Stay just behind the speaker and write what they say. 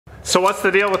So what's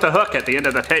the deal with the hook at the end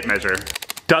of the tape measure?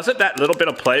 Doesn't that little bit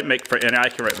of play make for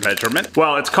inaccurate measurement?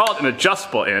 Well, it's called an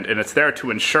adjustable end, and it's there to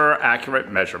ensure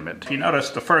accurate measurement. You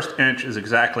notice the first inch is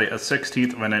exactly a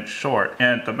 1/16 of an inch short,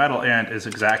 and the metal end is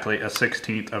exactly a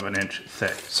 1/16 of an inch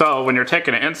thick. So when you're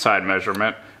taking an inside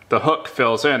measurement, the hook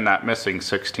fills in that missing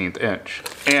 1/16 inch.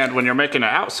 And when you're making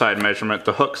an outside measurement,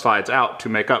 the hook slides out to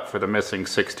make up for the missing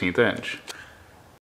 1/16 inch.